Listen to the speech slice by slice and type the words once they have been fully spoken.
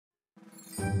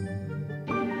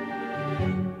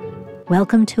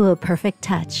Welcome to A Perfect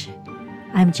Touch.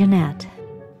 I'm Jeanette.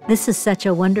 This is such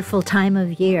a wonderful time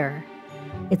of year.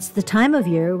 It's the time of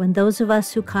year when those of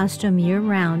us who costume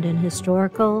year-round in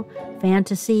historical,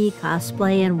 fantasy,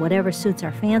 cosplay, and whatever suits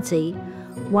our fancy,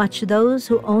 watch those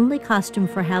who only costume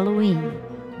for Halloween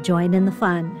join in the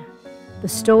fun. The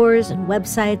stores and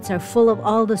websites are full of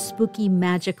all the spooky,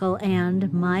 magical,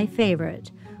 and, my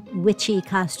favorite, witchy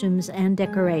costumes and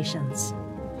decorations.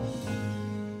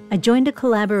 I joined a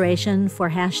collaboration for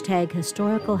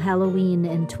 #Historical Halloween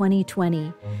in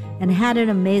 2020 and had an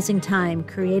amazing time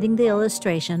creating the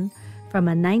illustration from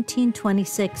a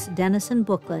 1926 Denison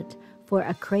booklet for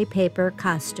a crepe paper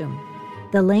costume.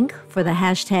 The link for the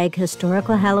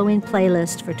 #Historical Halloween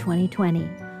playlist for 2020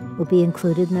 will be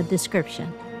included in the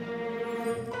description.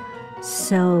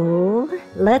 So,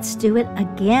 let's do it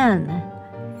again.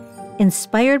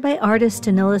 Inspired by artists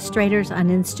and illustrators on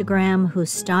Instagram whose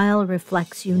style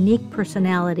reflects unique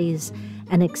personalities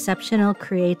and exceptional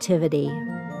creativity.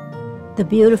 The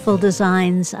beautiful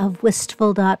designs of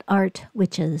wistful.art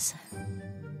witches.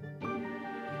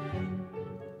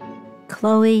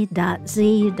 Chloe.z.arts,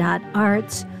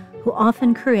 who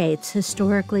often creates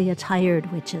historically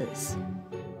attired witches.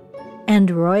 And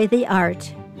Roy the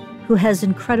Art, who has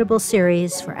incredible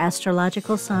series for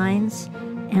astrological signs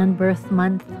and birth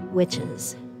month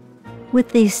witches. With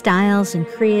these styles and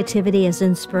creativity as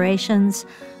inspirations,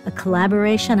 a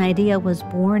collaboration idea was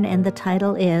born, and the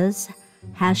title is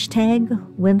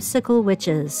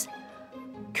 #whimsicalwitches.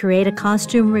 Create a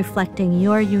costume reflecting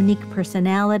your unique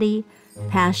personality,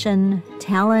 passion,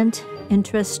 talent,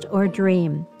 interest, or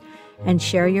dream, and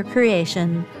share your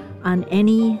creation on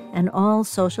any and all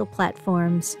social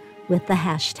platforms with the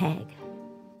hashtag.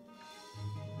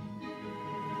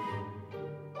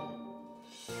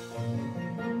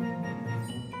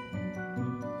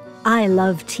 I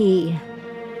love tea.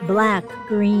 Black,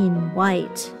 green,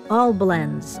 white, all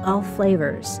blends, all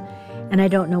flavors. And I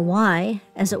don't know why,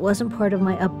 as it wasn't part of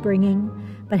my upbringing,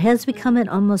 but has become an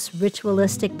almost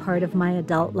ritualistic part of my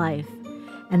adult life.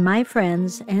 And my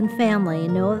friends and family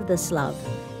know of this love,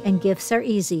 and gifts are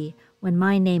easy when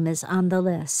my name is on the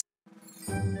list.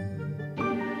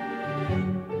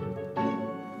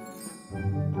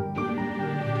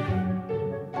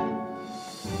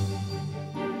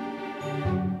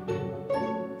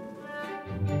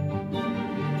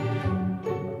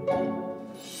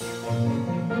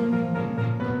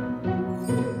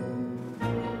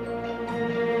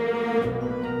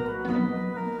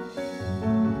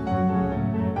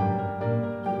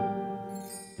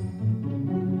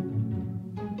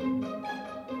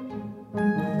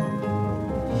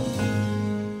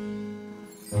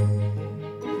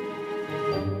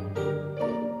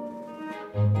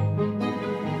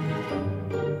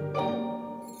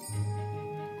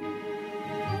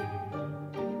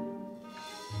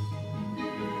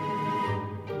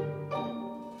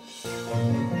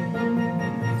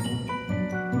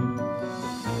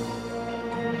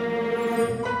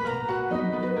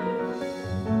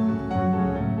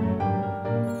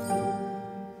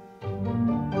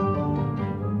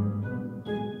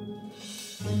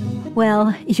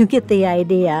 Well, you get the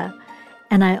idea.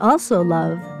 And I also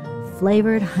love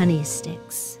flavored honey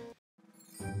sticks.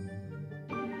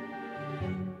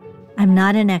 I'm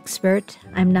not an expert.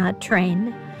 I'm not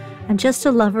trained. I'm just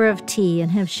a lover of tea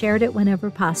and have shared it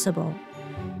whenever possible.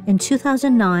 In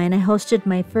 2009, I hosted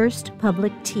my first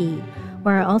public tea,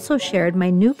 where I also shared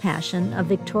my new passion of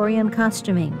Victorian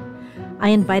costuming. I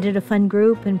invited a fun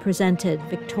group and presented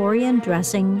Victorian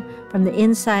dressing from the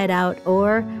inside out,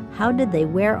 or how did they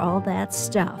wear all that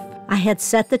stuff? I had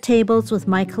set the tables with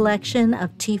my collection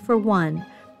of Tea for One,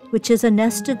 which is a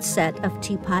nested set of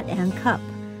teapot and cup.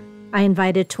 I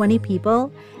invited 20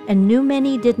 people and knew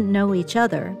many didn't know each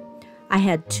other. I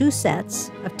had 2 sets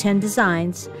of 10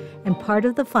 designs, and part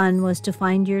of the fun was to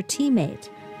find your teammate,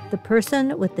 the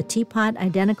person with the teapot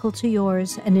identical to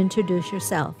yours, and introduce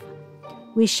yourself.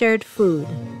 We shared food,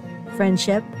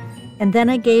 friendship, and then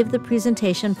I gave the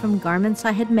presentation from garments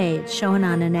I had made, shown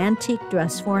on an antique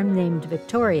dress form named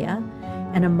Victoria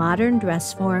and a modern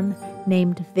dress form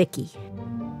named Vicky.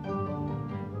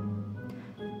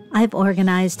 I've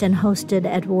organized and hosted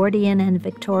Edwardian and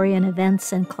Victorian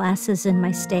events and classes in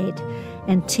my state,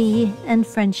 and tea and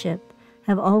friendship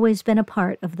have always been a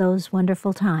part of those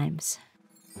wonderful times.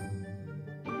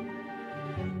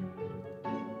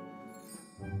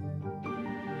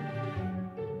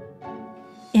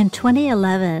 In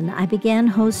 2011, I began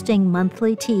hosting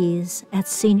monthly teas at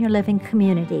senior living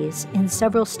communities in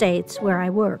several states where I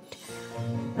worked.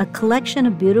 A collection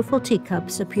of beautiful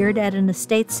teacups appeared at an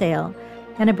estate sale,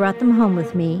 and I brought them home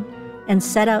with me and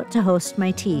set out to host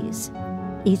my teas.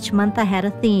 Each month I had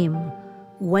a theme: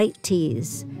 white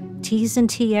teas, teas and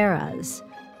tiaras,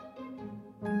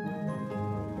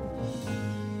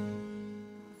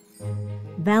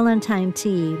 Valentine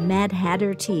tea, Mad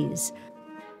Hatter teas,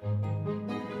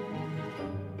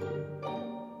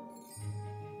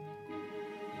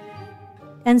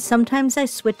 and sometimes I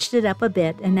switched it up a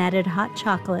bit and added hot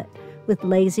chocolate with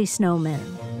lazy snowmen.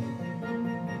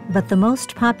 But the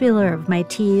most popular of my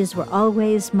teas were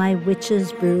always my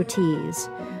witches brew teas.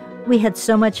 We had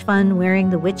so much fun wearing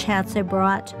the witch hats I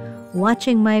brought,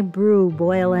 watching my brew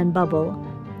boil and bubble,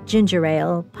 ginger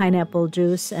ale, pineapple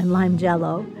juice, and lime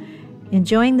jello,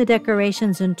 enjoying the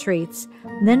decorations and treats,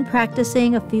 then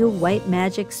practicing a few white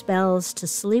magic spells to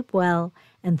sleep well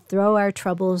and throw our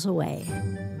troubles away.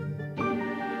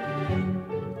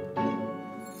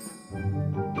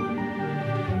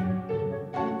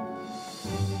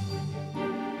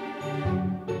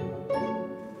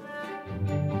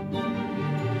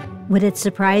 Would it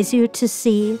surprise you to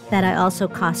see that I also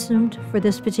costumed for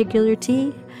this particular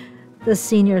tea? The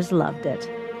seniors loved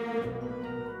it.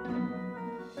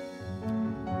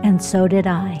 And so did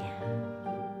I.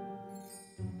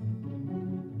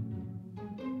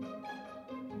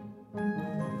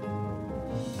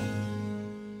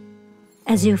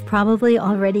 As you've probably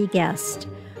already guessed,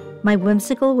 my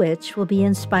whimsical witch will be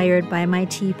inspired by my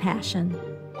tea passion,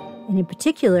 and in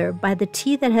particular by the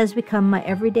tea that has become my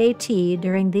everyday tea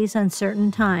during these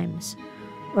uncertain times: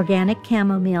 organic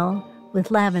chamomile with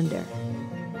lavender.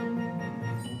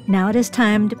 Now it is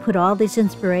time to put all these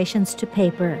inspirations to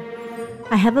paper.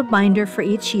 I have a binder for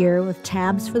each year with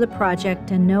tabs for the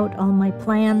project and note all my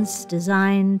plans,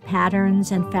 design,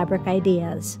 patterns, and fabric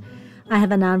ideas. I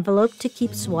have an envelope to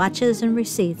keep swatches and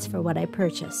receipts for what I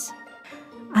purchase.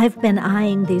 I've been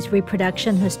eyeing these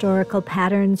reproduction historical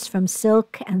patterns from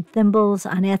silk and thimbles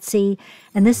on Etsy,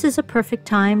 and this is a perfect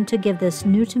time to give this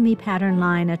new-to-me pattern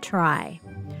line a try.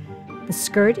 The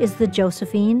skirt is the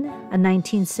Josephine, a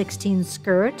 1916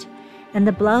 skirt, and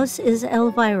the blouse is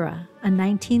Elvira, a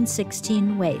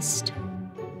 1916 waist.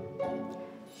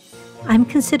 I'm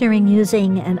considering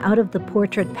using an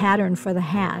out-of-the-portrait pattern for the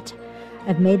hat.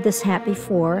 I've made this hat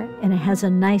before, and it has a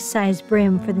nice size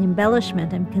brim for the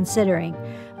embellishment I'm considering,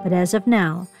 but as of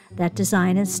now, that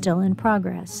design is still in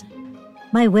progress.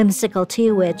 My whimsical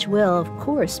tea witch will, of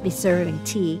course, be serving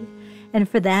tea, and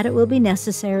for that it will be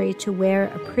necessary to wear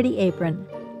a pretty apron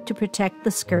to protect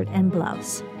the skirt and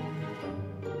blouse.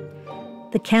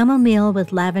 The chamomile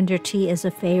with lavender tea is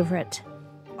a favorite.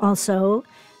 Also,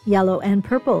 yellow and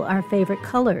purple are favorite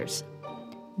colors.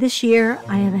 This year,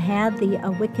 I have had the A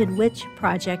Wicked Witch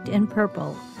project in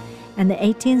purple and the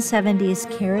 1870s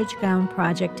carriage gown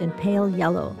project in pale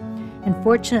yellow. And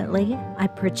fortunately, I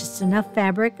purchased enough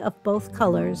fabric of both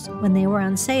colors when they were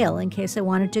on sale in case I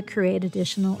wanted to create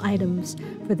additional items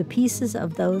for the pieces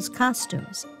of those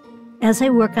costumes. As I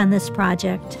work on this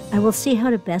project, I will see how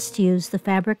to best use the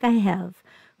fabric I have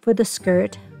for the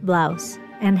skirt, blouse,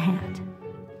 and hat.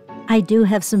 I do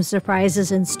have some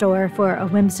surprises in store for A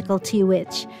Whimsical Tea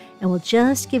Witch, and will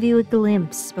just give you a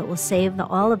glimpse, but we'll save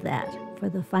all of that for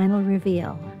the final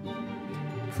reveal.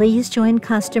 Please join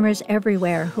customers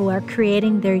everywhere who are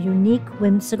creating their unique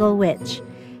whimsical witch,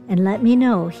 and let me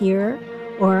know here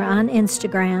or on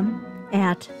Instagram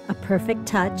at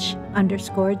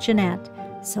 @aperfecttouch_Jeanette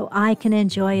so I can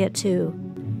enjoy it too.